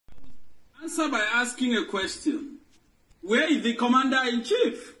answer by asking a question. Where is the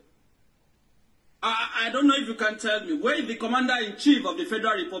commander-in-chief? I don't know if you can tell me. Where is the commander-in-chief of the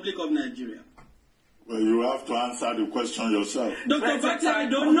Federal Republic of Nigeria? Well, you have to answer the question yourself. Dr. Bati, I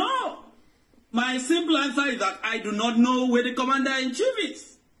don't know. My simple answer is that I do not know where the commander-in-chief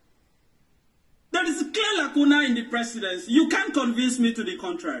is. There is a clear lacuna in the presidency. You can't convince me to the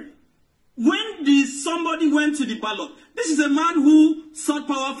contrary. When somebody went to the ballot, this is a man who sought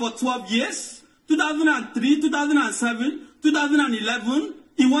power for 12 years, 2003, 2007, 2011.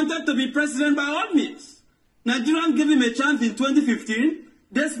 He wanted to be president by all means. Nigerians gave him a chance in 2015.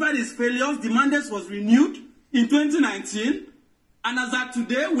 Despite his failures, the mandate was renewed in 2019. And as of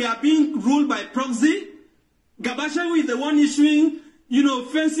today, we are being ruled by proxy. Gabashewu is the one issuing,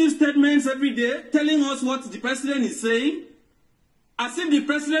 offensive statements every day, telling us what the president is saying, as if the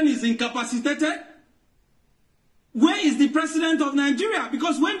president is incapacitated. Where is the president of Nigeria?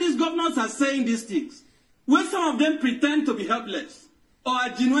 Because when these governors are saying these things, when some of them pretend to be helpless or are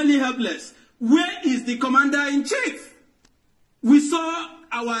genuinely helpless, where is the commander-in-chief? We saw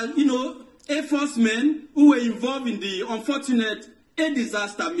our, Air Force men who were involved in the unfortunate air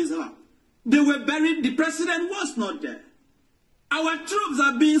disaster mishap. They were buried. The president was not there. Our troops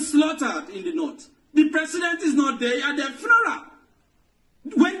are being slaughtered in the north. The president is not there at their funeral.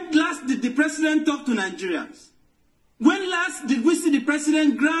 When last did the president talk to Nigerians? When last did we see the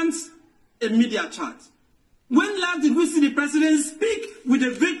president grant a media chat? When last did we see the president speak with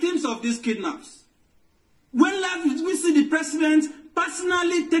the victims of these kidnaps? When last did we see the president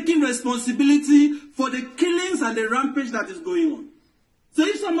personally taking responsibility for the killings and the rampage that is going on? So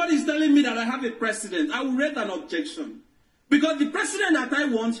if somebody is telling me that I have a president, I will raise an objection. Because the president that I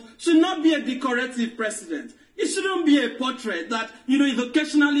want should not be a decorative president. It shouldn't be a portrait that, is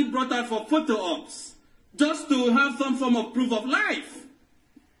occasionally brought out for photo ops, just to have some form of proof of life.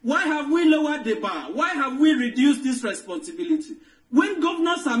 Why have we lowered the bar? Why have we reduced this responsibility? When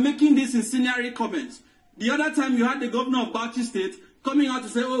governors are making these incendiary comments, the other time you had the governor of Bauchi State coming out to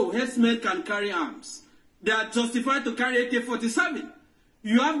say, oh, herdsmen can carry arms. They are justified to carry AK-47.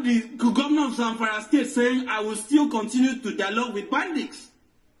 You have the governor of Zamfara State saying, I will still continue to dialogue with bandits,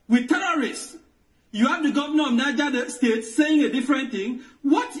 with terrorists. You have the governor of Niger State saying a different thing.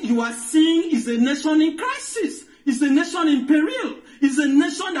 What you are seeing is a nation in crisis. It's a nation in peril. It's a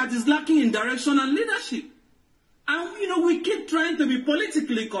nation that is lacking in direction and leadership. And, we keep trying to be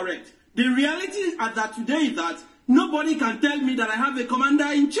politically correct. The reality at that today is that nobody can tell me that I have a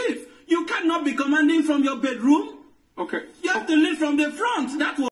commander-in-chief. You cannot be commanding from your bedroom. Okay. You have to lead from the front. That was